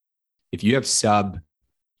if you have sub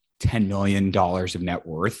 $10 million of net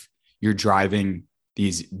worth, you're driving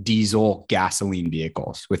these diesel gasoline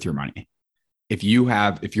vehicles with your money. If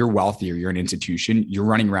you're wealthy or you're an institution, you're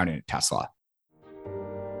running around in a Tesla.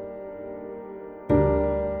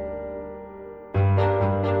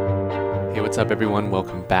 Hey, what's up, everyone?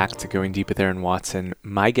 Welcome back to Going Deep with Aaron Watson.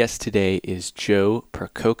 My guest today is Joe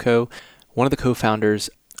Percoco, one of the co-founders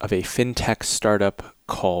of a fintech startup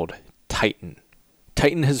called Titan.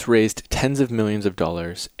 Titan has raised tens of millions of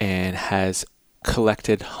dollars and has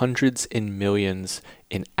collected hundreds and millions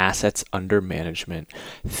in assets under management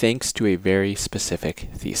thanks to a very specific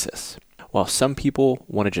thesis. While some people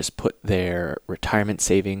want to just put their retirement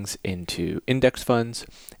savings into index funds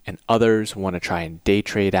and others want to try and day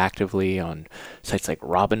trade actively on sites like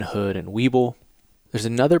Robinhood and Webull, there's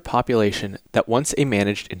another population that wants a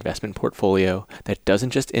managed investment portfolio that doesn't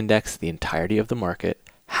just index the entirety of the market,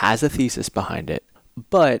 has a thesis behind it,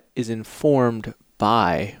 but is informed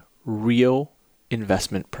by real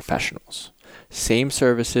investment professionals. Same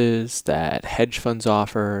services that hedge funds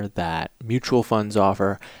offer, that mutual funds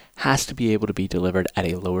offer, has to be able to be delivered at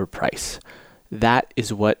a lower price. That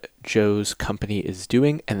is what Joe's company is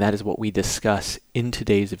doing, and that is what we discuss in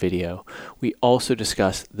today's video. We also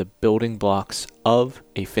discuss the building blocks of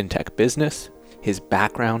a fintech business, his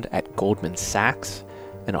background at Goldman Sachs,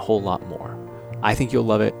 and a whole lot more. I think you'll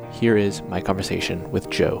love it. Here is my conversation with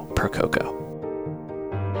Joe Percoco.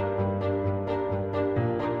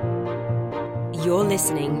 You're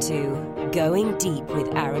listening to Going Deep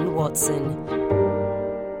with Aaron Watson.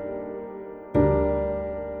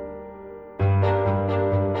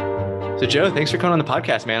 So Joe, thanks for coming on the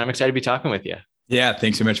podcast, man. I'm excited to be talking with you. Yeah,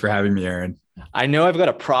 thanks so much for having me, Aaron. I know I've got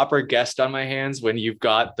a proper guest on my hands when you've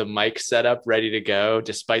got the mic set up, ready to go,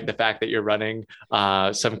 despite the fact that you're running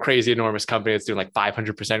some crazy, enormous company that's doing like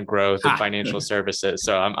 500% growth in financial services.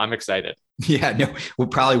 So I'm excited. Yeah, no, well,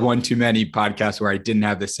 probably one too many podcasts where I didn't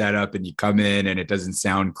have the setup and you come in and it doesn't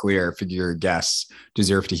sound clear. I figure your guests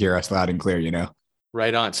deserve to hear us loud and clear, you know?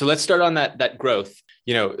 Right on. So let's start on that growth.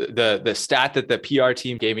 You know, the stat that the PR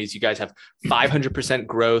team gave me is you guys have 500%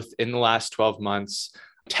 growth in the last 12 months,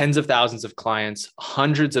 tens of thousands of clients,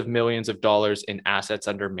 hundreds of millions of dollars in assets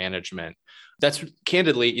under management. That's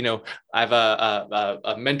candidly, you know, I have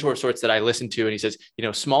a mentor of sorts that I listen to, and he says, you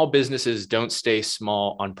know, small businesses don't stay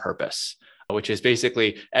small on purpose, which is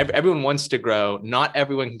basically everyone wants to grow. Not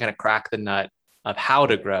everyone can kind of crack the nut of how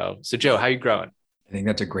to grow. So Joe, how are you growing? I think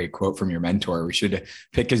that's a great quote from your mentor. We should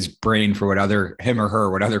pick his brain for what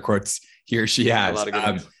other quotes he or she has. A lot of good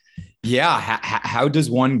ones. Yeah. How does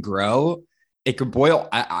one grow? It could boil.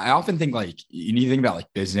 I often think like, you need to think about like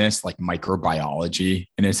business, like microbiology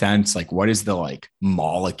in a sense, like what is the like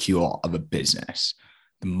molecule of a business?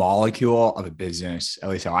 The molecule of a business, at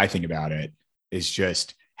least how I think about it, is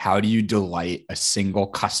just how do you delight a single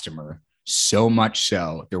customer so much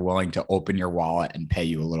so they're willing to open your wallet and pay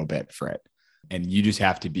you a little bit for it. And you just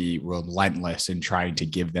have to be relentless in trying to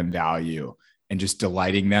give them value and just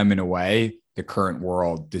delighting them in a way the current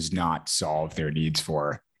world does not solve their needs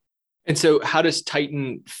for. And so how does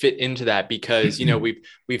Titan fit into that? Because, you know,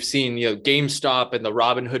 we've seen, you know, GameStop and the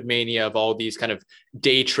Robinhood mania of all these kind of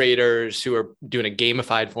day traders who are doing a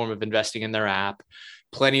gamified form of investing in their app.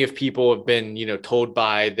 Plenty of people have been, you know, told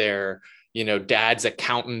by their, you know, dad's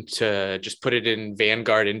accountant to just put it in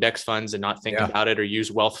Vanguard index funds and not think about it, or use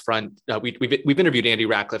Wealthfront. We've interviewed Andy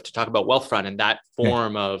Ratcliffe to talk about Wealthfront and that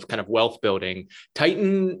form of kind of wealth building.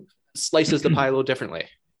 Titan slices the pie a little differently.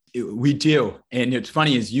 We do. And it's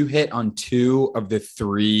funny is you hit on two of the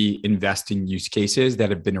three investing use cases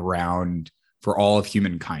that have been around for all of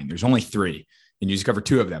humankind. There's only three and you just covered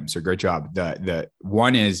two of them. So great job. The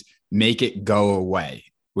one is make it go away,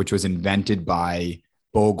 which was invented by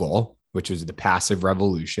Bogle, which was the passive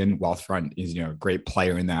revolution. Wealthfront is, you know, a great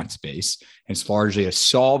player in that space. And it's largely a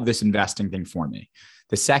solve this investing thing for me.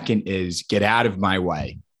 The second is get out of my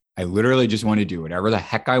way. I literally just want to do whatever the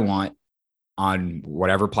heck I want on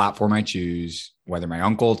whatever platform I choose, whether my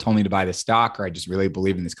uncle told me to buy the stock or I just really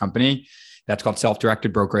believe in this company. That's called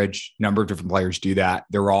self-directed brokerage. A number of different players do that.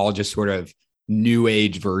 They're all just sort of new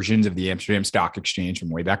age versions of the Amsterdam Stock Exchange from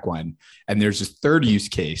way back when. And there's this third use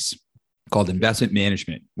case called investment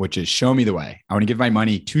management, which is show me the way. I want to give my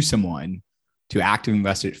money to someone to actively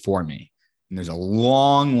invest it for me. And there's a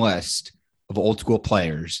long list of old school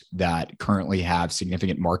players that currently have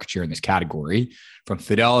significant market share in this category, from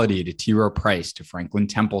Fidelity to T. Rowe Price to Franklin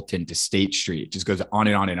Templeton to State Street. It just goes on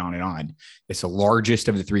and on and on and on. It's the largest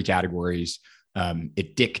of the three categories.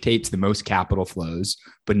 It dictates the most capital flows,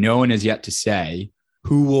 but no one has yet to say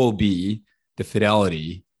who will be the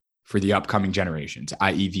Fidelity for the upcoming generations,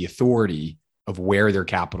 i.e. the authority of where their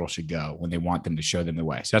capital should go when they want them to show them the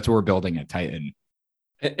way. So that's what we're building at Titan.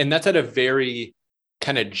 And that's at a very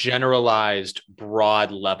kind of generalized,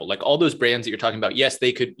 broad level. Like all those brands that you're talking about, yes,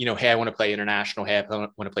 they could, hey, I want to play international. Hey, I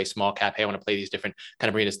want to play small cap. Hey, I want to play these different kind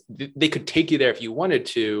of arenas. They could take you there if you wanted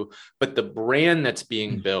to, but the brand that's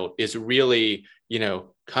being built is really,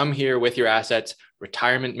 come here with your assets.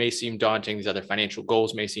 Retirement may seem daunting. These other financial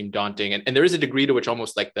goals may seem daunting. And there is a degree to which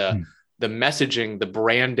almost like the messaging, the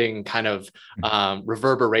branding kind of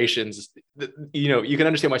reverberations, you can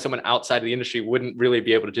understand why someone outside of the industry wouldn't really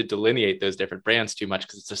be able to delineate those different brands too much,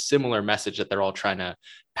 because it's a similar message that they're all trying to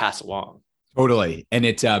pass along. Totally. And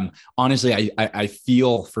it's honestly, I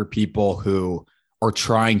feel for people who are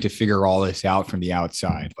trying to figure all this out from the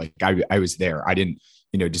outside. Like I was there. I didn't,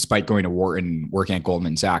 despite going to Wharton, working at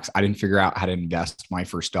Goldman Sachs, I didn't figure out how to invest my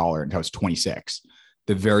first dollar until I was 26.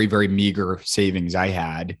 The very, very meager savings I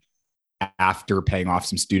had after paying off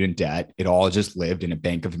some student debt, it all just lived in a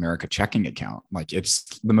Bank of America checking account. Like it's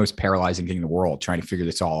the most paralyzing thing in the world, trying to figure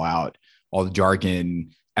this all out, all the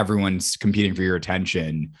jargon, everyone's competing for your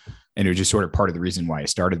attention. And it was just sort of part of the reason why I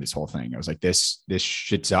started this whole thing. I was like, this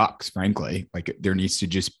shit sucks, frankly. Like there needs to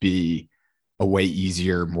just be a way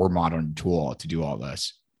easier, more modern tool to do all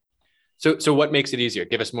this. So what makes it easier?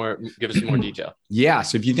 Give us more detail. Yeah.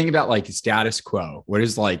 So if you think about like status quo, what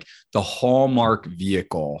is like the hallmark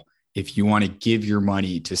vehicle if you want to give your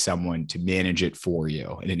money to someone to manage it for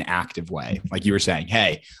you in an active way? Like you were saying,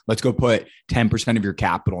 hey, let's go put 10% of your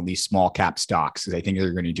capital in these small cap stocks because I think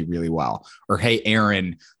they're going to do really well. Or, hey,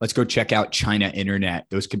 Aaron, let's go check out China internet.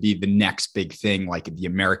 Those could be the next big thing, like the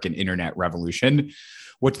American internet revolution.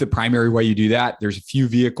 What's the primary way you do that? There's a few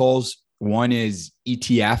vehicles. One is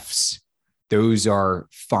ETFs. Those are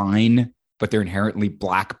fine, but they're inherently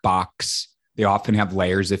black box. They often have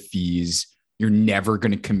layers of fees. You're never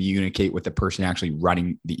going to communicate with the person actually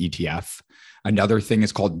running the ETF. Another thing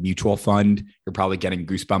is called mutual fund. You're probably getting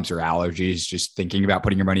goosebumps or allergies just thinking about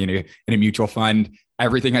putting your money in a mutual fund.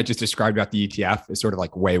 Everything I just described about the ETF is sort of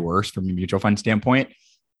like way worse from a mutual fund standpoint.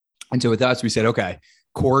 And so with us, we said, okay,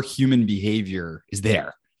 core human behavior is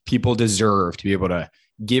there. People deserve to be able to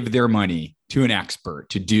give their money to an expert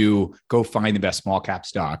to go find the best small cap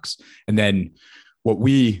stocks. And then what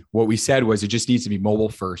we said was it just needs to be mobile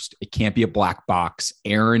first. It can't be a black box.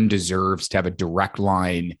 Aaron deserves to have a direct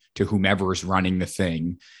line to whomever is running the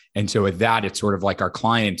thing. And so with that, it's sort of like our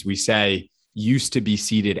clients, we say, used to be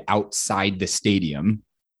seated outside the stadium.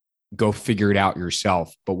 Go figure it out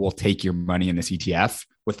yourself, but we'll take your money in this ETF.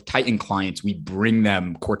 With Titan clients, we bring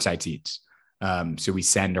them courtside seats. So we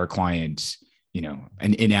send our clients,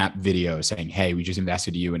 an in-app video saying, hey, we just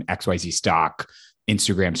invested you in XYZ stock.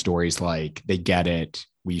 Instagram stories, like they get it.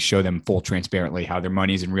 We show them full transparently how their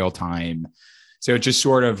money's in real time. So it's just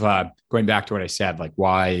sort of going back to what I said, like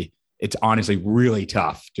why it's honestly really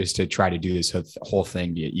tough just to try to do this whole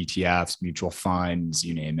thing via ETFs, mutual funds,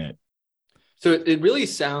 you name it. So it really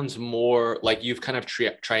sounds more like you've kind of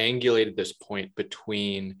triangulated this point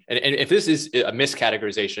between, and if this is a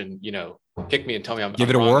miscategorization, kick me and tell me I'm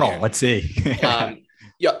Give it a whirl. Here. Let's see.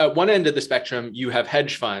 Yeah, at one end of the spectrum, you have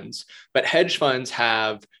hedge funds, but hedge funds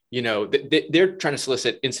have, they're trying to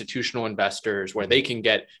solicit institutional investors where they can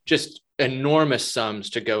get just enormous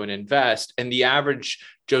sums to go and invest. And the average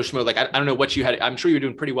Joe Schmo, like, I don't know what you had. I'm sure you're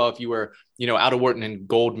doing pretty well if you were, out of Wharton and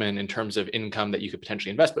Goldman in terms of income that you could potentially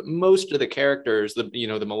invest. But most of the characters, the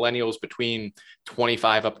millennials between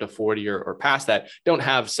 25 up to 40 or past that don't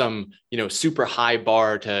have some, super high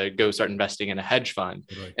bar to go start investing in a hedge fund.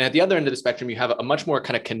 Right. And at the other end of the spectrum, you have a much more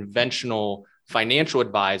kind of conventional financial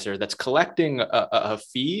advisor that's collecting a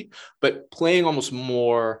fee, but playing almost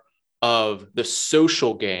more of the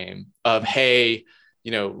social game of, hey,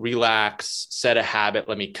 relax, set a habit,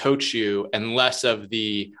 let me coach you, and less of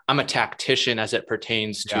the I'm a tactician as it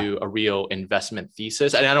pertains to a real investment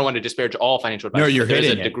thesis. And I don't want to disparage all financial advice. No, there's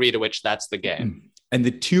a degree to which that's the game. And the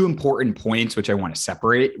two important points, which I want to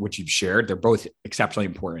separate, which you've shared, they're both exceptionally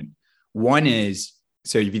important. One is,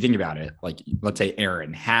 so if you think about it, like let's say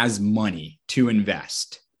Aaron has money to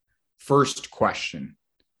invest. First question,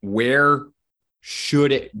 where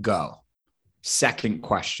should it go? Second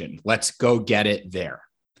question, let's go get it there.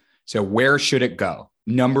 So where should it go?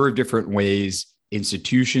 Number of different ways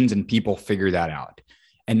institutions and people figure that out.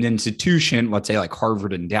 And the institution, let's say like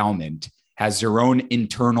Harvard Endowment, has their own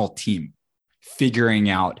internal team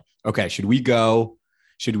figuring out, okay, should we go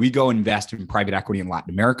invest in private equity in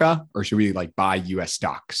Latin America, or should we like buy US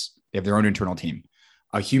stocks? They have their own internal team.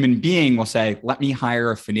 A human being will say, let me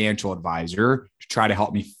hire a financial advisor to try to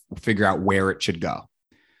help me figure out where it should go.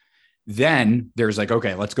 Then there's like,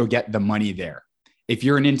 okay, let's go get the money there. If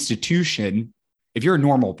you're an institution, if you're a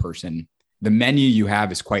normal person, the menu you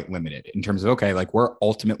have is quite limited in terms of, okay, like where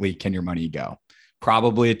ultimately can your money go?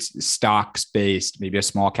 Probably it's stocks based, maybe a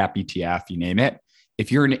small cap ETF, you name it.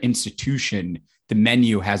 If you're an institution, the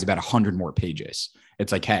menu has about 100 more pages.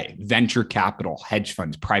 It's like, hey, venture capital, hedge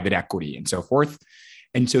funds, private equity, and so forth.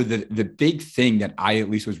 And so the big thing that I at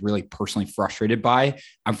least was really personally frustrated by,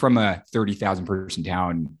 I'm from a 30,000 person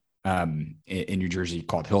town in New Jersey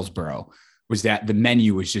called Hillsborough, was that the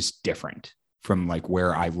menu was just different from like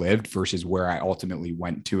where I lived versus where I ultimately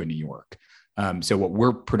went to in New York. So what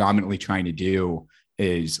we're predominantly trying to do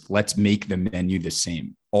is let's make the menu the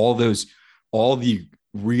same. All the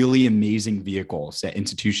really amazing vehicles that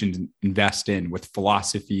institutions invest in with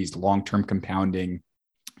philosophies, long-term compounding,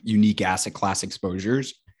 unique asset class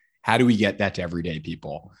exposures. How do we get that to everyday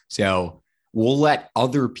people? So we'll let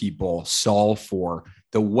other people solve for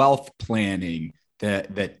the wealth planning,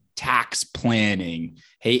 the tax planning.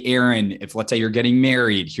 Hey, Aaron, if let's say you're getting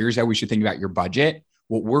married, here's how we should think about your budget.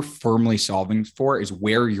 What we're firmly solving for is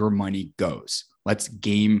where your money goes. Let's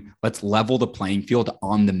level the playing field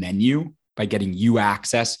on the menu by getting you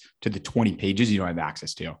access to the 20 pages you don't have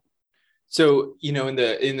access to. So, in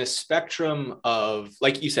the spectrum of,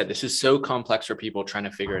 like you said, this is so complex for people trying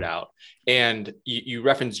to figure it out. And you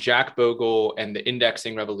referenced Jack Bogle and the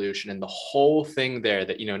indexing revolution and the whole thing there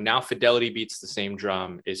that, now Fidelity beats the same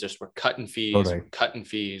drum is just we're cutting fees, Totally. we're cutting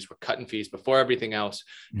fees before everything else,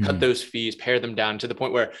 cut those fees, pare them down to the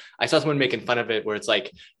point where I saw someone making fun of it, where it's like,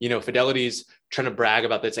 Fidelity's trying to brag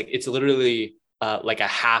about this. Like it's literally like a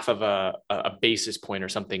half of a basis point or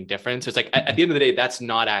something different. So it's like at the end of the day, that's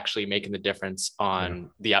not actually making the difference on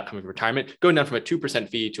the outcome of retirement. Going down from a 2%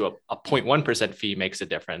 fee to a 0.1% fee makes a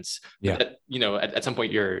difference. Yeah. But, at some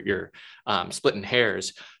point you're splitting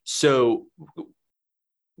hairs. So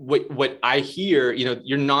what I hear,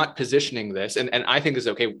 you're not positioning this, and I think this is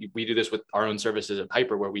okay. We do this with our own services at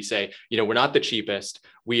Piper, where we say, we're not the cheapest.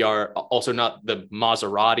 We are also not the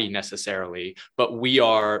Maserati necessarily, but we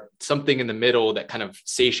are something in the middle that kind of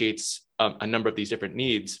satiates a number of these different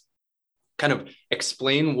needs. Kind of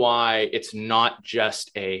explain why it's not just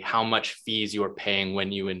a how much fees you are paying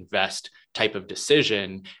when you invest type of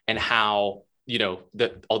decision, and how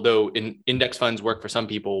that although index funds work for some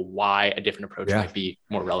people, why a different approach might be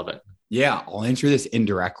more relevant. Yeah, I'll answer this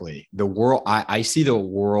indirectly. The world, I see the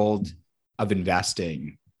world of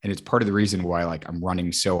investing, and it's part of the reason why like I'm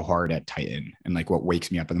running so hard at Titan, and like what wakes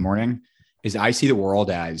me up in the morning is I see the world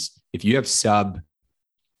as if you have sub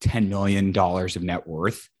 $10 million of net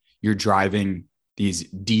worth, you're driving these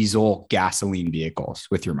diesel gasoline vehicles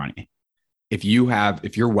with your money. If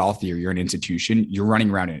you're wealthy or you're an institution, you're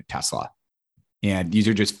running around in a Tesla. And these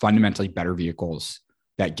are just fundamentally better vehicles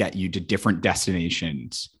that get you to different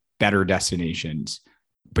destinations, better destinations,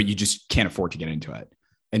 but you just can't afford to get into it.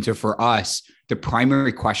 And so for us, the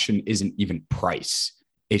primary question isn't even price.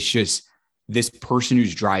 It's just this person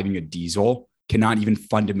who's driving a diesel cannot even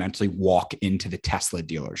fundamentally walk into the Tesla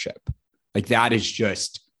dealership. Like that is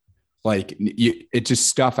just like, it's just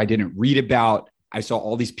stuff I didn't read about. I saw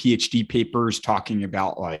all these PhD papers talking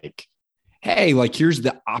about like, hey, like here's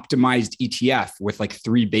the optimized ETF with like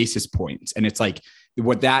 3 basis points. And it's like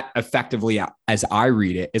what that effectively, as I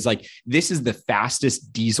read it, is like, this is the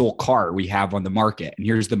fastest diesel car we have on the market. And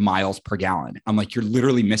here's the miles per gallon. I'm like, you're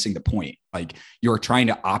literally missing the point. Like you're trying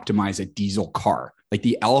to optimize a diesel car. Like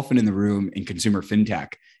the elephant in the room in consumer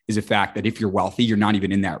fintech is the fact that if you're wealthy, you're not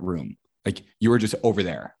even in that room. Like you were just over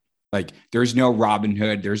there. Like there's no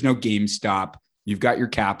Robinhood, there's no GameStop. You've got your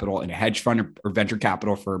capital in a hedge fund or venture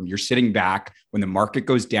capital firm. You're sitting back when the market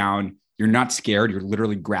goes down. You're not scared. You're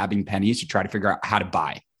literally grabbing pennies to try to figure out how to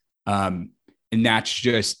buy. And that's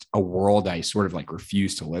just a world I sort of like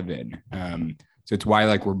refuse to live in. So it's why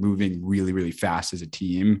like we're moving really, really fast as a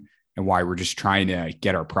team, and why we're just trying to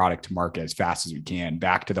get our product to market as fast as we can.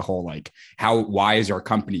 Back to the whole, like why is our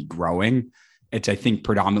company growing? It's, I think,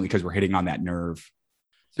 predominantly because we're hitting on that nerve.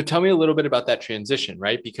 So tell me a little bit about that transition,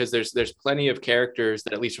 right? Because there's plenty of characters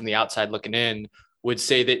that, at least from the outside looking in, would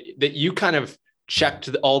say that you kind of checked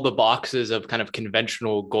all the boxes of kind of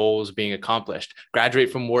conventional goals being accomplished.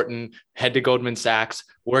 Graduate from Wharton, head to Goldman Sachs,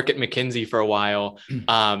 work at McKinsey for a while.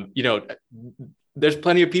 There's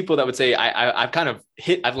plenty of people that would say,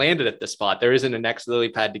 I've landed at this spot. There isn't a next lily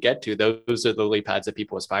pad to get to. Those are the lily pads that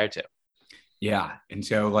people aspire to. Yeah. And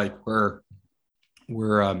so like we're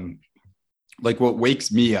like what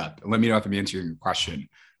wakes me up, let me know if I'm answering your question.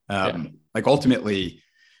 Like ultimately,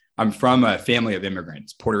 I'm from a family of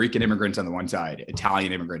immigrants, Puerto Rican immigrants on the one side,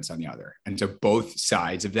 Italian immigrants on the other. And so both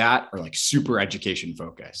sides of that are like super education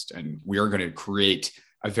focused. And we are going to create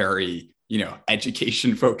a very,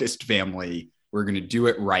 education focused family. We're going to do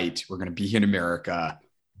it right. We're going to be in America.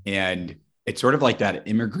 And it's sort of like that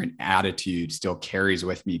immigrant attitude still carries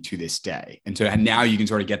with me to this day. And now you can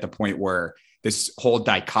sort of get the point where this whole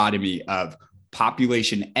dichotomy of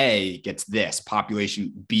population A gets this,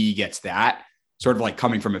 population B gets that, sort of like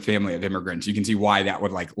coming from a family of immigrants, you can see why that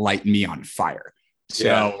would like light me on fire.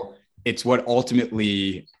 So it's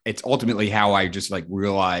ultimately how I just like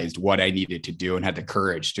realized what I needed to do and had the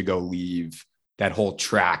courage to go leave that whole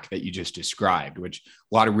track that you just described, which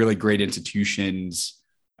a lot of really great institutions,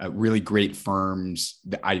 really great firms.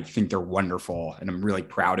 I think they're wonderful and I'm really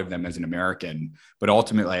proud of them as an American. But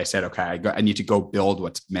ultimately I said, okay, I need to go build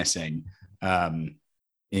what's missing. And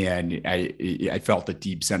I felt a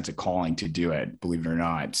deep sense of calling to do it, believe it or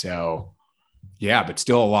not. So yeah, but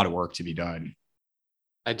still a lot of work to be done.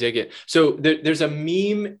 I dig it. So there's a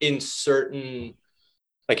meme in certain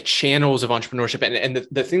like channels of entrepreneurship. And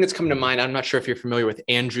the thing that's coming to mind, I'm not sure if you're familiar with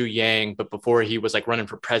Andrew Yang, but before he was like running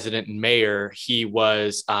for president and mayor, he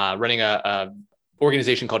was running a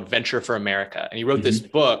organization called Venture for America. And he wrote this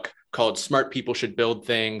book called Smart People Should Build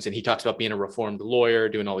Things. And he talks about being a reformed lawyer,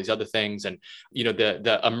 doing all these other things. And, you know,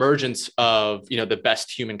 the emergence of, you know, the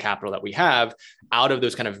best human capital that we have out of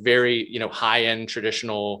those kind of very, you know, high-end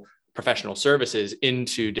traditional professional services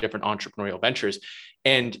into different entrepreneurial ventures.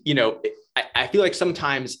 And, you know, I feel like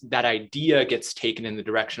sometimes that idea gets taken in the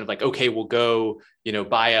direction of like, okay, we'll go, you know,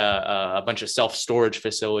 buy a bunch of self-storage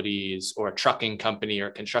facilities or a trucking company or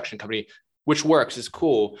a construction company, which works, is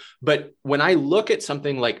cool. But when I look at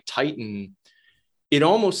something like Titan, it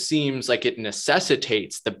almost seems like it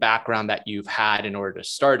necessitates the background that you've had in order to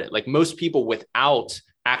start it. Like most people without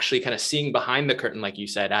actually kind of seeing behind the curtain, like you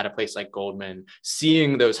said, at a place like Goldman,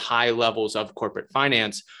 seeing those high levels of corporate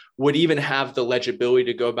finance would even have the legibility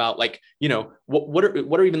to go about like, you know, what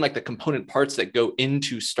are even like the component parts that go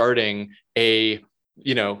into starting a,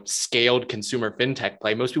 you know, scaled consumer fintech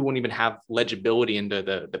play. Most people won't even have legibility into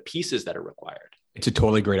the pieces that are required. It's a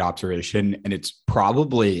totally great observation. And it's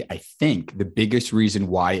probably, I think, the biggest reason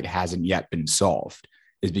why it hasn't yet been solved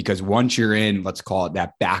is because once you're in, let's call it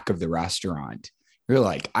that back of the restaurant, you're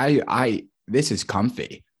like, this is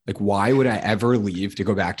comfy. Like, why would I ever leave to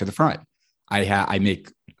go back to the front? I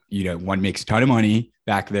make, you know, one makes a ton of money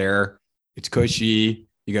back there. It's cushy.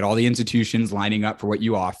 You got all the institutions lining up for what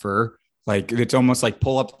you offer. Like, it's almost like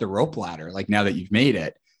pull up the rope ladder, like now that you've made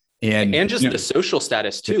it. And just the social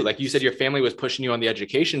status too. Like you said, your family was pushing you on the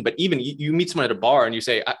education, but even you meet someone at a bar and you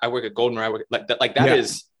say, I work at Goldman, I work like that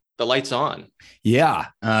is the lights on. Yeah.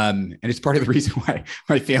 And it's part of the reason why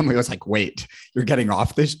my family was like, wait, you're getting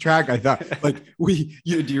off this track. I thought like do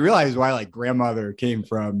you realize why like grandmother came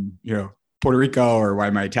from, you know, Puerto Rico, or why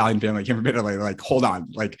my Italian family came from Italy? Like, hold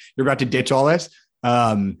on, like you're about to ditch all this.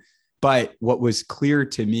 But what was clear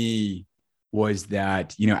to me was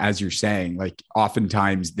that, you know, as you're saying, like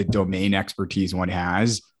oftentimes the domain expertise one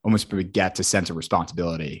has almost begets a sense of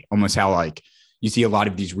responsibility, almost how like you see a lot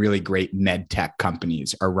of these really great med tech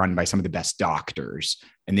companies are run by some of the best doctors,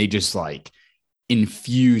 and they just like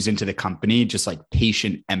infuse into the company just like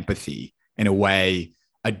patient empathy in a way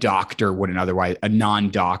a non-doctor wouldn't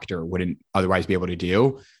otherwise be able to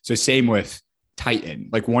do. So same with Titan.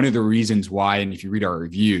 Like one of the reasons why, and if you read our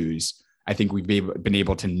reviews, I think we've been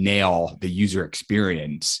able to nail the user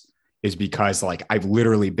experience is because like I've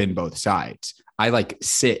literally been both sides. I like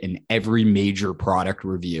sit in every major product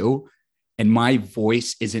review, and my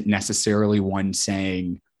voice isn't necessarily one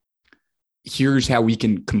saying, here's how we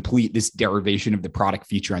can complete this derivation of the product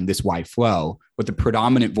feature on this Y flow. But the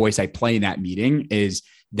predominant voice I play in that meeting is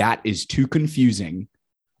that is too confusing.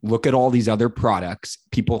 Look at all these other products.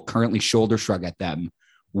 People currently shoulder shrug at them.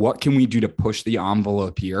 What can we do to push the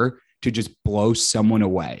envelope here to just blow someone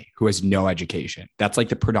away who has no education? That's like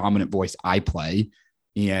the predominant voice I play.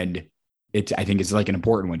 And I think it's like an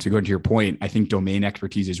important one. So going to your point, I think domain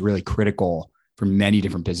expertise is really critical for many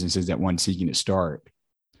different businesses that one's seeking to start.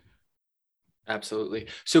 Absolutely.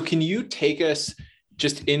 So can you take us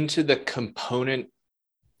just into the component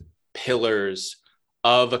pillars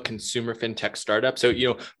of a consumer fintech startup? So, you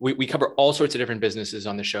know, we cover all sorts of different businesses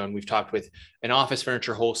on the show, and we've talked with an office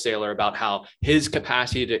furniture wholesaler about how his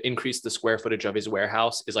capacity to increase the square footage of his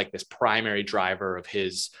warehouse is like this primary driver of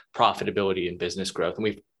his profitability and business growth. And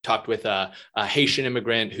we've talked with a Haitian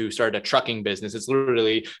immigrant who started a trucking business. It's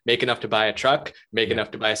literally make enough to buy a truck, make enough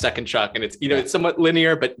to buy a second truck. And it's, you know, it's somewhat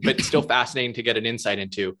linear, but still fascinating to get an insight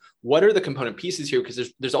into what are the component pieces here.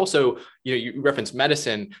 Because there's also, you know, you referenced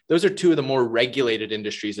medicine. Those are two of the more regulated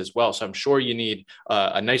industries as well. So I'm sure you need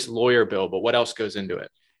a nice lawyer bill, but what else goes into it?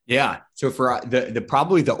 Yeah. So for the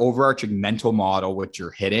probably the overarching mental model, which you're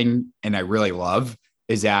hitting, and I really love,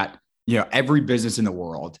 is that, you know, every business in the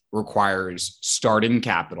world requires starting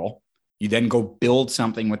capital. You then go build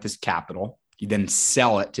something with this capital. You then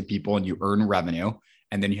sell it to people and you earn revenue.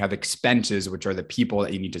 And then you have expenses, which are the people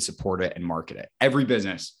that you need to support it and market it. Every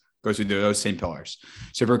business goes through those same pillars.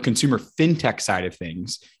 So for a consumer fintech side of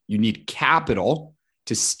things, you need capital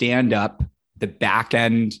to stand up the back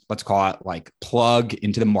end, let's call it like plug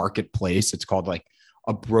into the marketplace. It's called like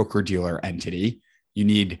a broker dealer entity. You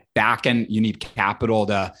need back end, you need capital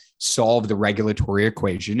to solve the regulatory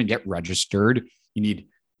equation and get registered. You need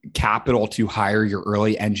capital to hire your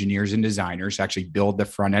early engineers and designers to actually build the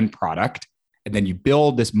front end product. And then you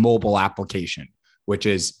build this mobile application, which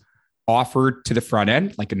is offered to the front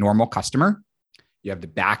end like a normal customer. You have the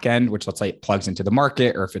back end, which let's say it plugs into the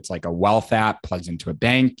market, or if it's like a wealth app, plugs into a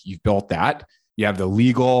bank, you've built that. You have the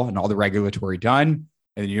legal and all the regulatory done.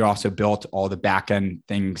 And then you also built all the back end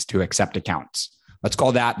things to accept accounts. Let's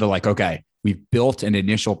call that the like, okay, we've built an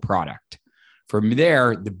initial product. From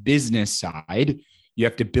there, the business side, you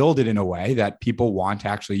have to build it in a way that people want to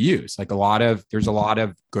actually use. Like there's a lot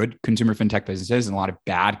of good consumer fintech businesses and a lot of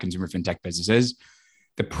bad consumer fintech businesses.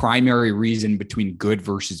 The primary reason between good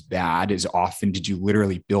versus bad is often, did you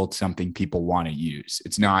literally build something people want to use?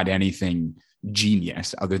 It's not anything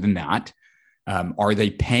genius other than that. Are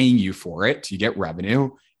they paying you for it? You get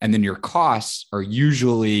revenue. And then your costs are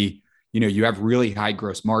usually, you have really high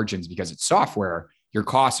gross margins because it's software. Your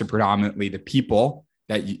costs are predominantly the people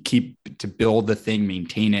that you keep to build the thing,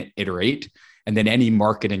 maintain it, iterate, and then any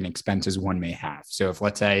marketing expenses one may have. So if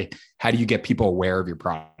let's say, how do you get people aware of your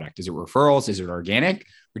product? Is it referrals? Is it organic?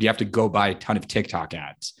 Or do you have to go buy a ton of TikTok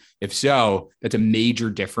ads? If so, that's a major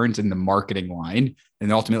difference in the marketing line.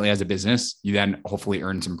 And ultimately as a business, you then hopefully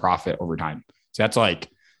earn some profit over time. So that's like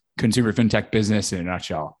consumer fintech business in a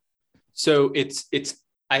nutshell. So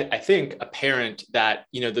I think apparent that,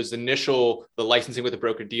 there's the licensing with a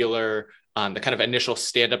broker dealer, the kind of initial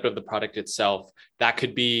stand-up of the product itself, that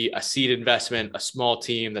could be a seed investment, a small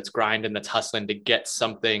team that's grinding, that's hustling to get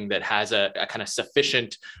something that has a kind of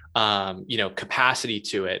sufficient, capacity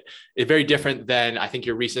to it. It's very different than, I think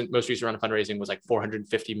your most recent round of fundraising was like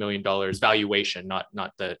 $450 million valuation, not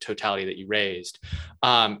the totality that you raised.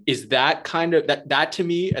 Is that kind of that to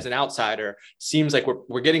me as an outsider seems like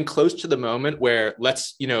we're getting close to the moment where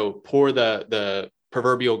let's, pour the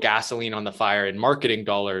proverbial gasoline on the fire in marketing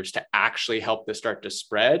dollars to actually help this start to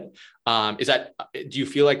spread. Do you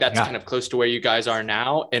feel like that's kind of close to where you guys are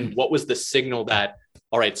now? And what was the signal that,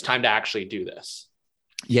 all right, it's time to actually do this?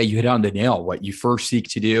 Yeah, you hit on the nail. What you first seek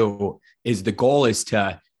to do is the goal is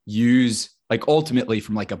to use, like ultimately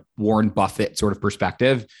from like a Warren Buffett sort of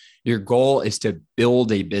perspective, your goal is to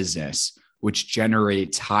build a business which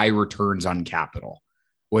generates high returns on capital.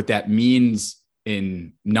 What that means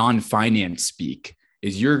in non-finance speak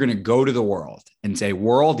is you're going to go to the world and say,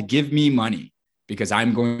 world, give me money because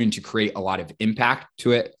I'm going to create a lot of impact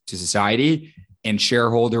to society and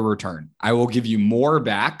shareholder return. I will give you more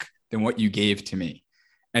back than what you gave to me.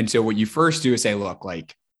 And so what you first do is say, look,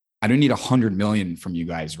 like, I don't need 100 million from you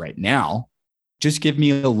guys right now. Just give me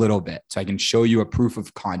a little bit so I can show you a proof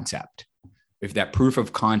of concept. If that proof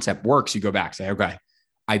of concept works, you go back, say, okay,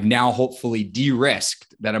 I've now hopefully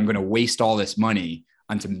de-risked that I'm going to waste all this money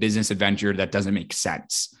on some business adventure that doesn't make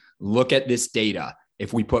sense. Look at this data.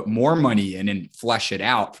 If we put more money in and flesh it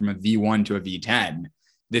out from a V1 to a V10,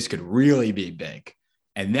 this could really be big.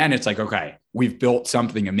 And then it's like, okay, we've built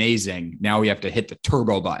something amazing. Now we have to hit the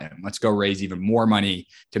turbo button. Let's go raise even more money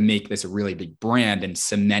to make this a really big brand and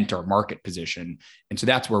cement our market position. And so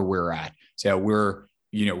that's where we're at. So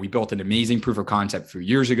we built an amazing proof of concept a few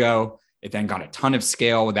years ago. It then got a ton of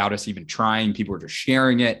scale without us even trying. People were just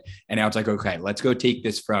sharing it. And now it's like, okay, let's go take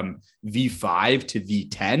this from V5 to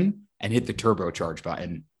V10 and hit the turbocharge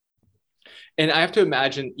button. And I have to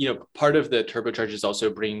imagine, part of the turbocharge is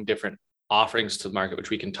also bringing different offerings to the market,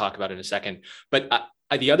 which we can talk about in a second. But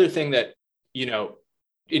the other thing that,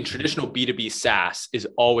 in traditional B2B SaaS is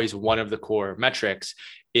always one of the core metrics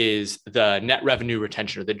is the net revenue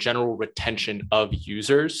retention or the general retention of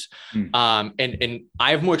users. And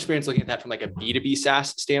I have more experience looking at that from like a B2B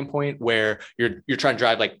SaaS standpoint where you're trying to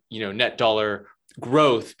drive net dollar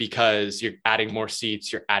growth because you're adding more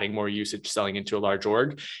seats, you're adding more usage, selling into a large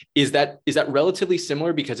org. Is that relatively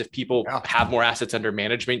similar? Because if people have more assets under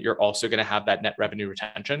management, you're also going to have that net revenue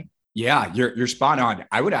retention. Yeah, you're spot on.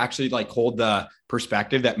 I would actually hold the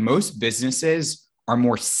perspective that most businesses are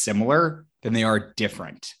more similar than they are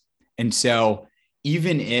different. And so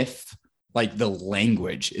even if the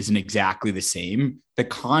language isn't exactly the same, the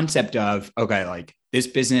concept of, okay, this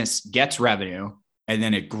business gets revenue and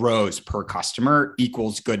then it grows per customer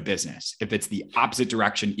equals good business. If it's the opposite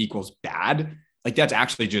direction equals bad, that's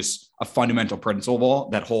actually just a fundamental principle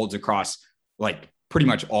that holds across pretty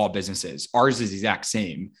much all businesses. Ours is the exact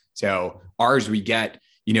same. So ours, we get,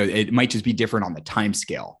 it might just be different on the time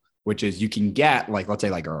scale, which is you can get like, let's say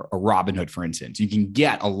like a Robinhood, for instance, you can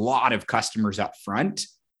get a lot of customers up front.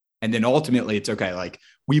 And then ultimately it's okay. Like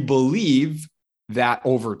we believe that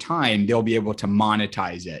over time, they'll be able to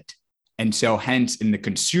monetize it. And so hence in the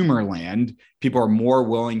consumer land, people are more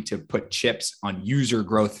willing to put chips on user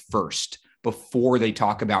growth first before they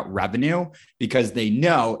talk about revenue, because they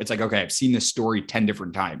know it's like, okay, I've seen this story 10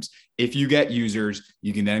 different times. If you get users,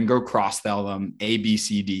 you can then go cross-sell them A, B,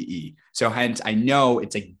 C, D, E. So hence I know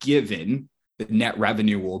it's a given that net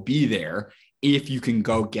revenue will be there if you can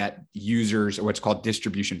go get users or what's called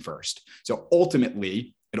distribution first. So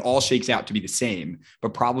ultimately it all shakes out to be the same,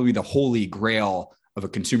 but probably the holy grail of a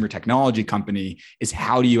consumer technology company is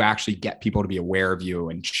how do you actually get people to be aware of you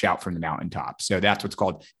and shout from the mountaintop? So that's what's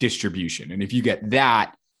called distribution. And if you get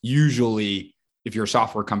that, usually if you're a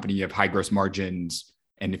software company, you have high gross margins.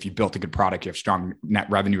 And if you built a good product, you have strong net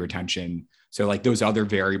revenue retention. So like those other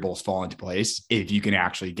variables fall into place if you can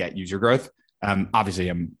actually get user growth. Obviously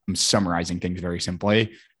I'm summarizing things very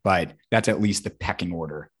simply, but that's at least the pecking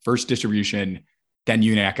order. First distribution, then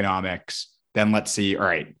unit economics. Then let's see, all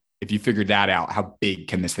right, if you figured that out, how big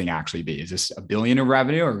can this thing actually be? Is this $1 billion of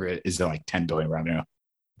revenue or is it like 10 billion revenue?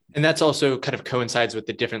 And that's also kind of coincides with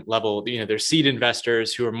the different level, there's seed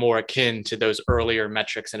investors who are more akin to those earlier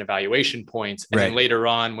metrics and evaluation points. And then later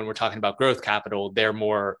on, when we're talking about growth capital, they're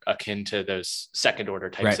more akin to those second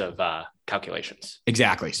order types of calculations.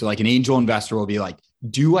 Exactly. So like an angel investor will be like,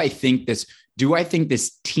 do I think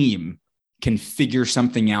this team can figure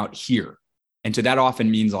something out here? And so that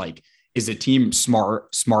often means like, is the team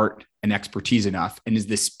smart and expertise enough? And does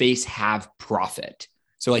the space have profit?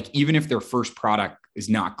 So like, even if their first product is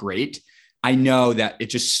not great, I know that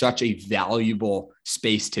it's just such a valuable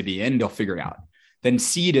space to be in. They'll figure it out. Then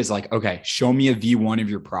seed is like, okay, show me a V1 of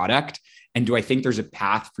your product. And do I think there's a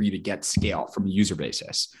path for you to get scale from a user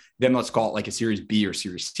basis? Then let's call it like a series B or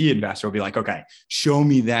series C investor will be like, okay, show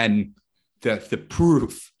me then the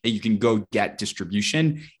proof that you can go get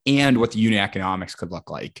distribution and what the unit economics could look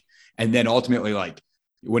like. And then ultimately, like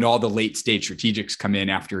when all the late stage strategics come in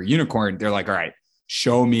after a unicorn, they're like, all right,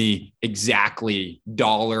 show me exactly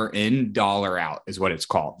dollar in, dollar out is what it's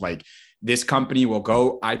called. Like this company will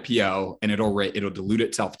go IPO and it'll dilute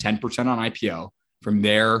itself 10% on IPO. From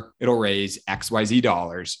there, it'll raise XYZ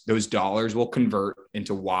dollars. Those dollars will convert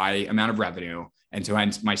into Y amount of revenue. And so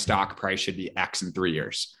hence my stock price should be X in 3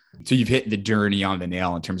 years. So you've hit the journey on the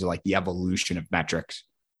nail in terms of like the evolution of metrics.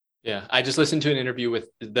 Yeah, I just listened to an interview with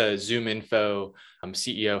the ZoomInfo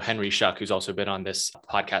CEO, Henry Schuck, who's also been on this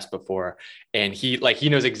podcast before. And he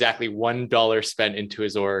knows exactly $1 spent into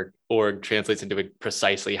his org translates into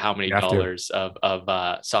precisely how many dollars of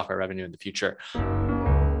software revenue in the future.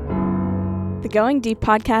 The Going Deep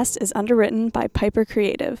podcast is underwritten by Piper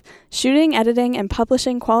Creative. Shooting, editing, and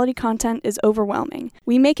publishing quality content is overwhelming.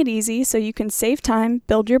 We make it easy so you can save time,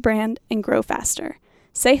 build your brand, and grow faster.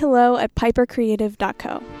 Say hello at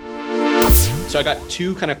pipercreative.co. So I got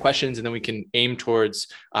two kind of questions, and then we can aim towards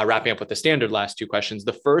wrapping up with the standard last two questions.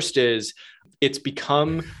 The first is, it's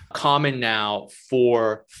become common now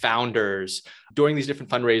for founders during these different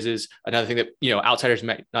fundraisers. Another thing that, outsiders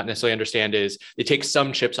might not necessarily understand is they take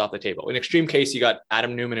some chips off the table. In extreme case, you got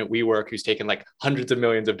Adam Newman at WeWork, who's taken like hundreds of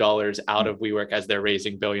millions of dollars out of WeWork as they're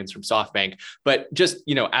raising billions from SoftBank. But just,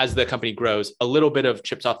 as the company grows, a little bit of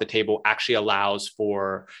chips off the table actually allows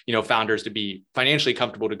for, founders to be financially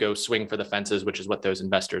comfortable to go swing for the fences, which is what those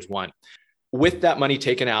investors want. With that money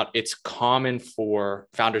taken out, it's common for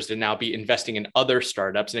founders to now be investing in other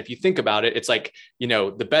startups. And if you think about it, it's like,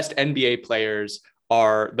 the best NBA players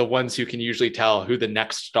are the ones who can usually tell who the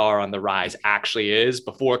next star on the rise actually is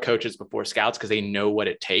before coaches, before scouts, because they know what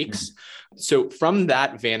it takes. So from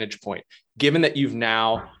that vantage point, given that you've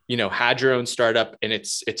now, had your own startup and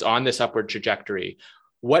it's on this upward trajectory,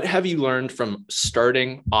 what have you learned from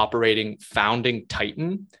starting, operating, founding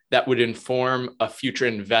Tighten that would inform a future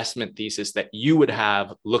investment thesis that you would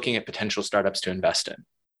have looking at potential startups to invest in?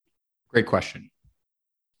 Great question.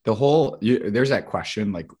 There's that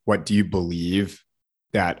question, like, what do you believe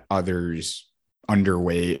that others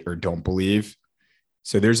underweight or don't believe?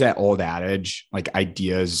 So there's that old adage, like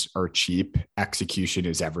ideas are cheap, execution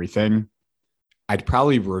is everything. I'd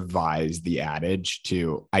probably revise the adage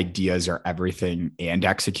to ideas are everything and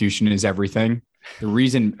execution is everything. The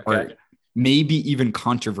reason, or maybe even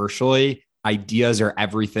controversially, ideas are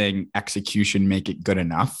everything, execution make it good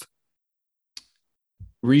enough.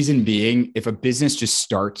 Reason being, if a business just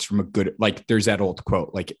starts from a good, like there's that old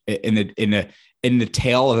quote, like in the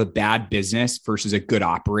tale of a bad business versus a good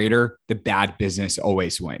operator, the bad business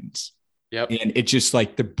always wins. Yep. And it's just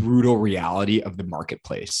like the brutal reality of the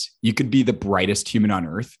marketplace. You could be the brightest human on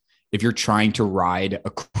earth. If you're trying to ride a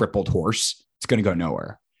crippled horse, it's going to go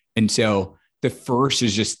nowhere. And so the first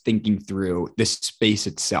is just thinking through this space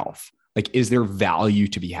itself. Like, is there value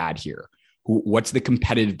to be had here? What's the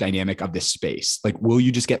competitive dynamic of this space? Like, will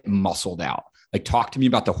you just get muscled out? Like, talk to me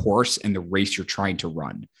about the horse and the race you're trying to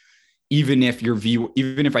run. Even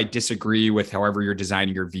if I disagree with however you're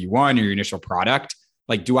designing your V1 or your initial product,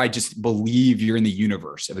 like, do I just believe you're in the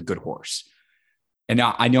universe of a good horse? And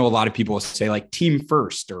now I know a lot of people say like team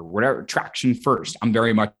first or whatever, traction first. I'm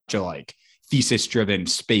very much a like thesis driven,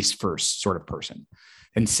 space first sort of person.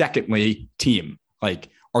 And secondly, team. Like,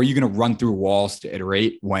 are you going to run through walls to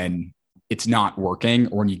iterate when it's not working,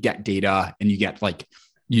 or when you get data and you get like,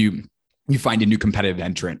 you find a new competitive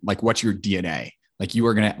entrant? Like, what's your DNA? Like, you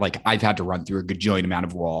are going to, like, I've had to run through a gajillion amount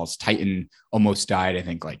of walls. Titan almost died, I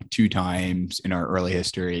think, like 2 times in our early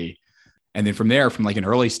history. And then from there, from like an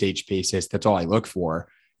early stage basis, that's all I look for.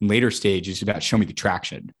 In later stage is about show me the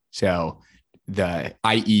traction. So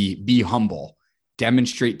i.e. be humble,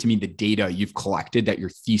 demonstrate to me the data you've collected that your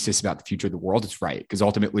thesis about the future of the world is right. Because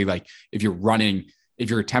ultimately, like, if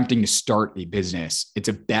you're attempting to start a business, it's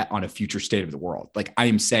a bet on a future state of the world. Like, I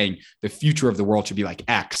am saying the future of the world should be like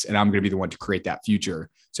X, and I'm going to be the one to create that future.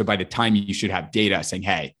 So by the time you should have data saying,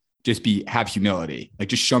 hey, have humility, like,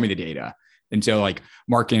 just show me the data. And so like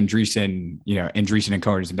Mark Andreessen, Andreessen and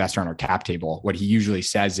Cohen is investor on our cap table. What he usually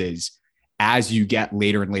says is, as you get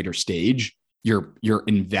later and later stage, your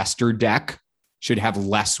investor deck should have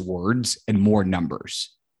less words and more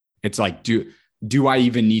numbers. It's like, do I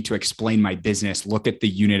even need to explain my business? Look at the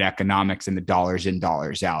unit economics and the dollars in,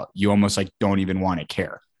 dollars out. You almost like don't even want to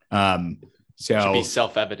care. So it should be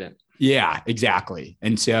self-evident. Yeah, exactly.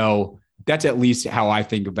 And so that's at least how I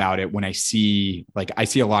think about it when I see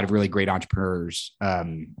a lot of really great entrepreneurs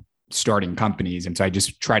starting companies. And so I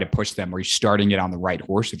just try to push them. Are you starting it on the right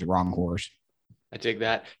horse or the wrong horse? I dig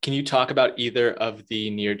that. Can you talk about either of the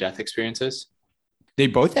near-death experiences? They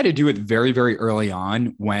both had to do with very, very early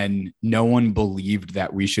on when no one believed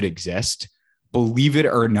that we should exist. Believe it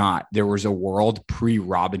or not, there was a world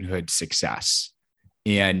pre-Robinhood success.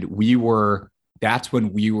 And that's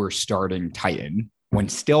when we were starting Titan, when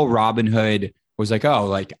still Robinhood was like, oh,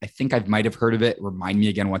 like, I think I might have heard of it. Remind me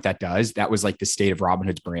again what that does. That was like the state of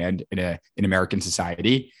Robinhood's brand in American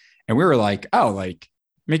society. And we were like, oh, like,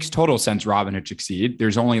 makes total sense Robinhood succeed.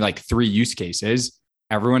 There's only like 3 use cases.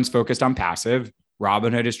 Everyone's focused on passive.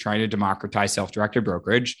 Robinhood is trying to democratize self-directed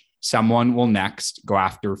brokerage. Someone will next go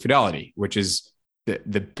after Fidelity, which is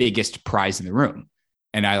the biggest prize in the room.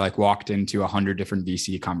 And I like walked into 100 different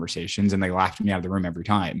VC conversations and they laughed me out of the room every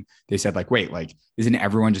time. They said like, wait, like, isn't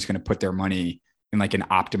everyone just going to put their money in like an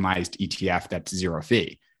optimized ETF that's 0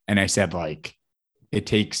 fee? And I said, like, it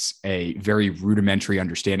takes a very rudimentary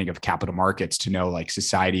understanding of capital markets to know like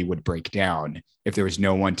society would break down if there was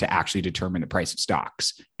no one to actually determine the price of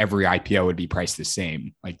stocks. Every IPO would be priced the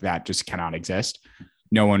same. Like, that just cannot exist.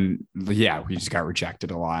 No one. Yeah. We just got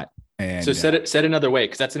rejected a lot. And so said another way,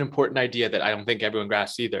 because that's an important idea that I don't think everyone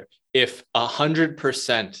grasps either. If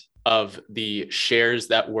 100% of the shares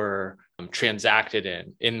that were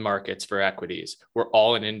transacted in markets for equities were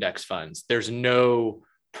all in index funds, there's no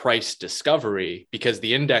price discovery, because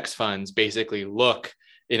the index funds basically look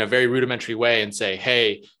in a very rudimentary way and say,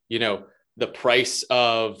 hey, the price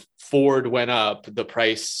of Ford went up, the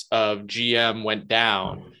price of GM went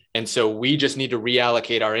down. And so we just need to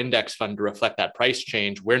reallocate our index fund to reflect that price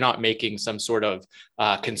change. We're not making some sort of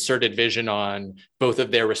concerted vision on both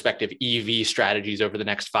of their respective EV strategies over the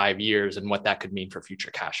next 5 years and what that could mean for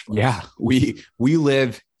future cash flow. Yeah, we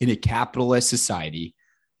live in a capitalist society.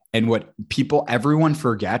 And what everyone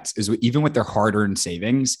forgets is even with their hard-earned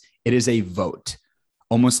savings, it is a vote,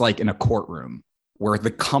 almost like in a courtroom where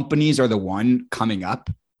the companies are the one coming up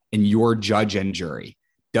and you're judge and jury.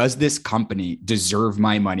 Does this company deserve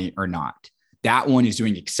my money or not? That one is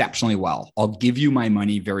doing exceptionally well. I'll give you my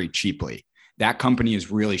money very cheaply. That company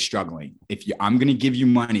is really struggling. I'm going to give you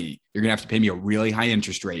money, you're going to have to pay me a really high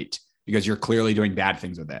interest rate because you're clearly doing bad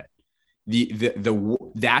things with it.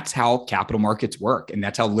 That's how capital markets work. And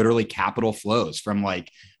that's how literally capital flows from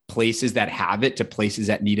like places that have it to places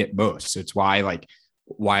that need it most. So it's why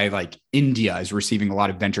India is receiving a lot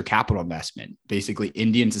of venture capital investment. Basically,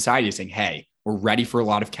 Indian society is saying, hey, we're ready for a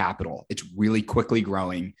lot of capital. It's really quickly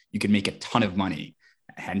growing. You can make a ton of money.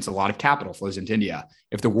 Hence, a lot of capital flows into India.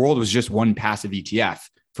 If the world was just one passive ETF,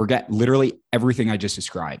 forget literally everything I just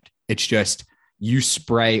described. It's just you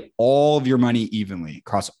spray all of your money evenly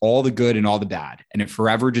across all the good and all the bad, and it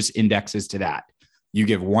forever just indexes to that. You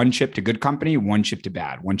give one chip to good company, one chip to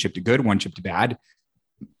bad, one chip to good, one chip to bad.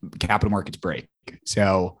 capital markets break.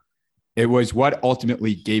 So it was what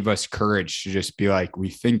ultimately gave us courage to just be like, we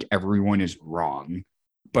think everyone is wrong.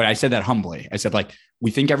 But I said that humbly. I said, like,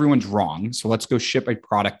 we think everyone's wrong. So let's go ship a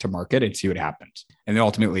product to market and see what happens. And then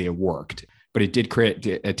ultimately it worked. But it did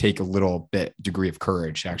take a little bit degree of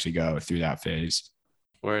courage to actually go through that phase.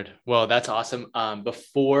 Word. Well, that's awesome.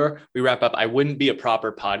 Before we wrap up, I wouldn't be a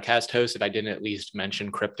proper podcast host if I didn't at least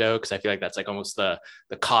mention crypto, because I feel like that's like almost the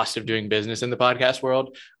cost of doing business in the podcast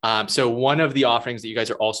world. So one of the offerings that you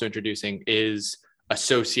guys are also introducing is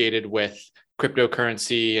associated with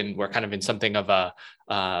cryptocurrency, and we're kind of in something of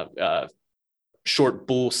a short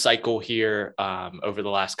bull cycle here over the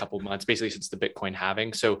last couple of months, basically since the Bitcoin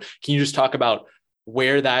halving. So can you just talk about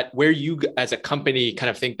where you as a company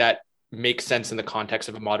kind of think that makes sense in the context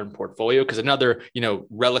of a modern portfolio? Because another,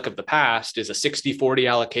 relic of the past is a 60-40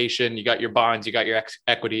 allocation. You got your bonds, you got your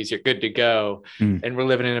equities, you're good to go. And we're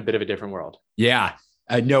living in a bit of a different world. Yeah,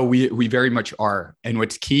 no, we very much are. And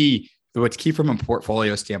what's key from a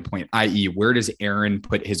portfolio standpoint, i.e. where does Aaron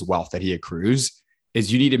put his wealth that he accrues,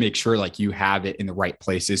 is you need to make sure like you have it in the right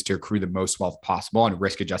places to accrue the most wealth possible on a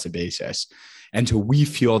risk adjusted basis. And so we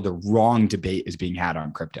feel the wrong debate is being had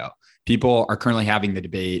on crypto. People are currently having the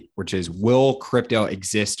debate, which is, will crypto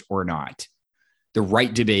exist or not? The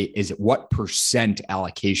right debate is what percent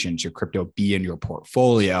allocation should crypto be in your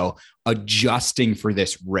portfolio, adjusting for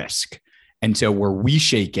this risk. And so where we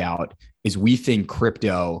shake out is we think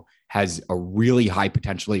crypto has a really high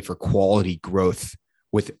potential for quality growth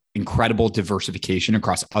with incredible diversification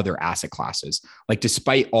across other asset classes. Like,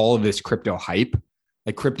 despite all of this crypto hype,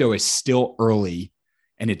 like, crypto is still early,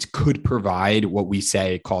 and it could provide what we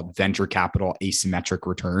say called venture capital asymmetric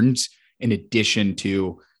returns in addition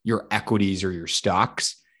to your equities or your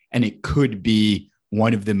stocks. And it could be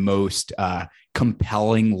one of the most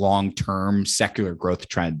compelling long-term secular growth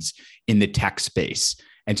trends in the tech space.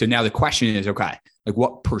 And so now the question is, okay, like,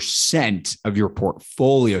 what percent of your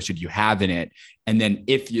portfolio should you have in it? And then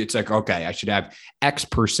if it's like, okay, I should have X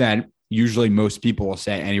percent, usually most people will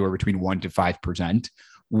say anywhere between 1% to 5%.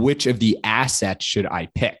 Which of the assets should I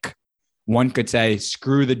pick? One could say,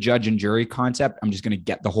 screw the judge and jury concept. I'm just going to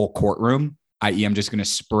get the whole courtroom, i.e. I'm just going to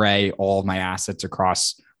spray all of my assets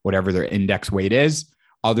across whatever their index weight is.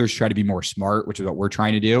 Others try to be more smart, which is what we're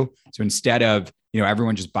trying to do. So instead of,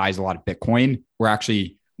 everyone just buys a lot of Bitcoin, we're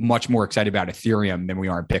actually much more excited about Ethereum than we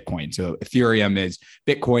are Bitcoin. So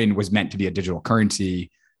Bitcoin was meant to be a digital currency.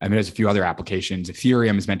 I mean, there's a few other applications.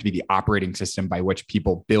 Ethereum is meant to be the operating system by which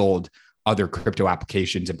people build other crypto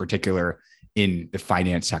applications, in particular in the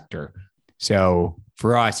finance sector. So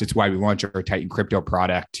for us, it's why we launched our Titan crypto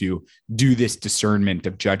product, to do this discernment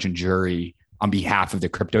of judge and jury on behalf of the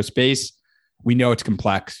crypto space. We know it's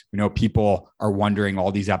complex. We know people are wondering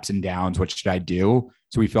all these ups and downs. What should I do?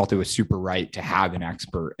 So we felt it was super right to have an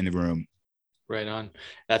expert in the room. Right on.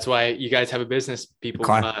 That's why you guys have a business. People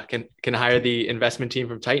can hire the investment team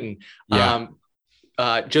from Titan. Yeah.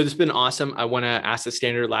 Joe, this has been awesome. I want to ask the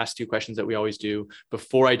standard last two questions that we always do.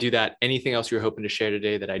 Before I do that, anything else you're hoping to share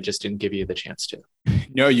today that I just didn't give you the chance to?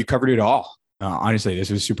 No, you covered it all. Honestly, this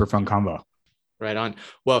was a super fun combo. Right on.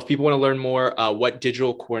 Well, if people want to learn more, what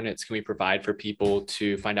digital coordinates can we provide for people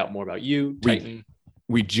to find out more about you, Titan?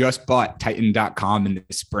 We just bought Titan.com in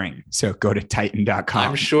the spring. So go to Titan.com.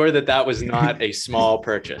 I'm sure that was not a small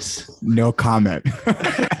purchase. No comment.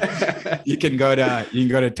 You can go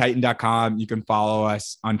to Titan.com. You can follow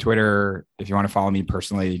us on Twitter. If you want to follow me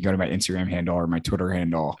personally, you go to my Instagram handle or my Twitter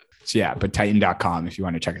handle. So yeah, but Titan.com if you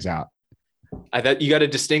want to check us out. I thought you got a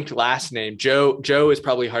distinct last name. Joe is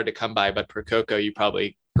probably hard to come by, but Percoco, you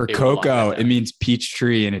probably. Percoco, it means peach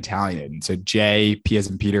tree in Italian. So J, P as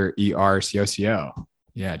in Peter, ERCOCO.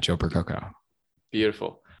 Yeah, Joe Percoco.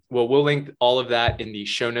 Beautiful. Well, we'll link all of that in the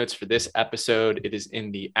show notes for this episode. It is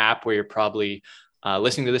in the app where you're probably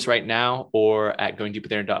listening to this right now, or at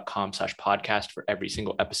goingdeepwitharon.com/podcast for every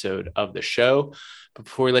single episode of the show. But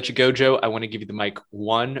before we let you go, Joe, I want to give you the mic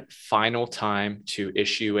one final time to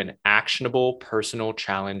issue an actionable personal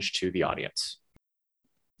challenge to the audience.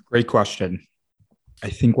 Great question. I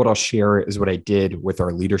think what I'll share is what I did with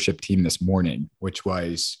our leadership team this morning, which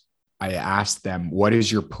was I asked them, what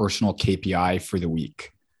is your personal KPI for the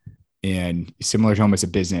week? And similar to almost a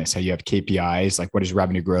business, how you have KPIs, like what is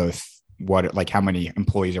revenue growth? How many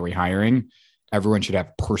employees are we hiring? Everyone should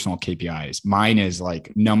have personal KPIs. Mine is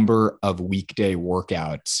like number of weekday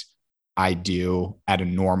workouts I do at a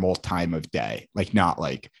normal time of day, like not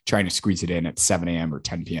like trying to squeeze it in at 7 a.m. or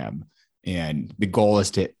 10 p.m. And the goal is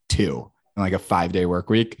to hit 2 in like a 5-day work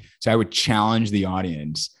week. So I would challenge the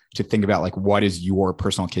audience to think about like, what is your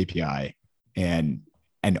personal KPI and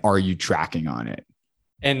are you tracking on it?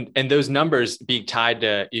 And those numbers being tied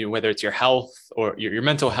to, whether it's your health or your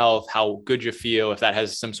mental health, how good you feel, if that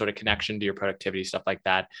has some sort of connection to your productivity, stuff like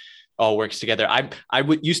that, all works together. I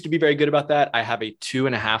used to be very good about that. I have a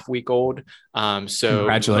 2.5-week-old. So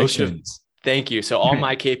congratulations. Thank you. So all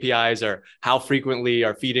my KPIs are how frequently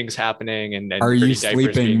are feedings happening and are you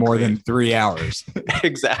sleeping more than 3 hours?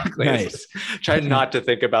 Exactly. Nice. Try not to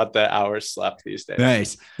think about the hours slept these days.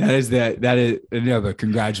 Nice. That is but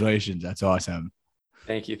congratulations. That's awesome.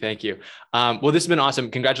 Thank you. Well, this has been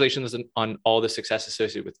awesome. Congratulations on all the success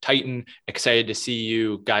associated with Titan. Excited to see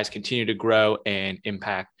you guys continue to grow and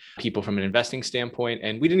impact people from an investing standpoint.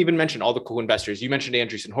 And we didn't even mention all the cool investors. You mentioned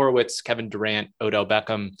Andreessen Horowitz, Kevin Durant, Odell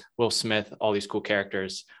Beckham, Will Smith, all these cool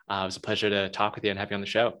characters. It was a pleasure to talk with you and have you on the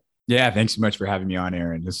show. Yeah, thanks so much for having me on,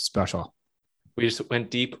 Aaron. This is special. We just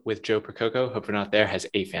went deep with Joe Percoco. Hope you're not there. Has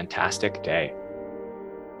a fantastic day.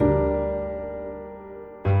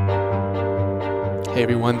 Hey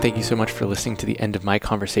everyone, thank you so much for listening to the end of my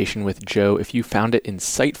conversation with Joe. If you found it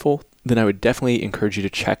insightful, then I would definitely encourage you to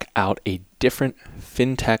check out a different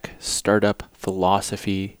fintech startup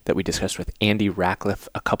philosophy that we discussed with Andy Ratcliffe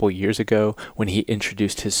a couple years ago when he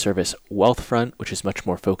introduced his service Wealthfront, which is much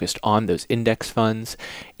more focused on those index funds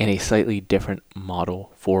and a slightly different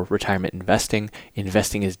model for retirement investing.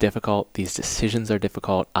 Investing is difficult. These decisions are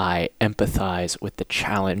difficult. I empathize with the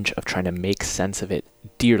challenge of trying to make sense of it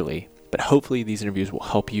dearly. But hopefully these interviews will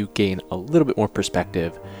help you gain a little bit more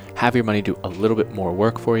perspective, have your money do a little bit more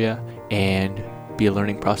work for you, and be a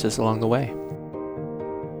learning process along the way.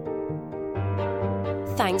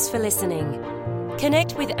 Thanks for listening.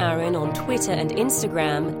 Connect with Aaron on Twitter and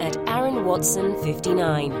Instagram at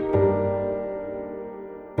AaronWatson59.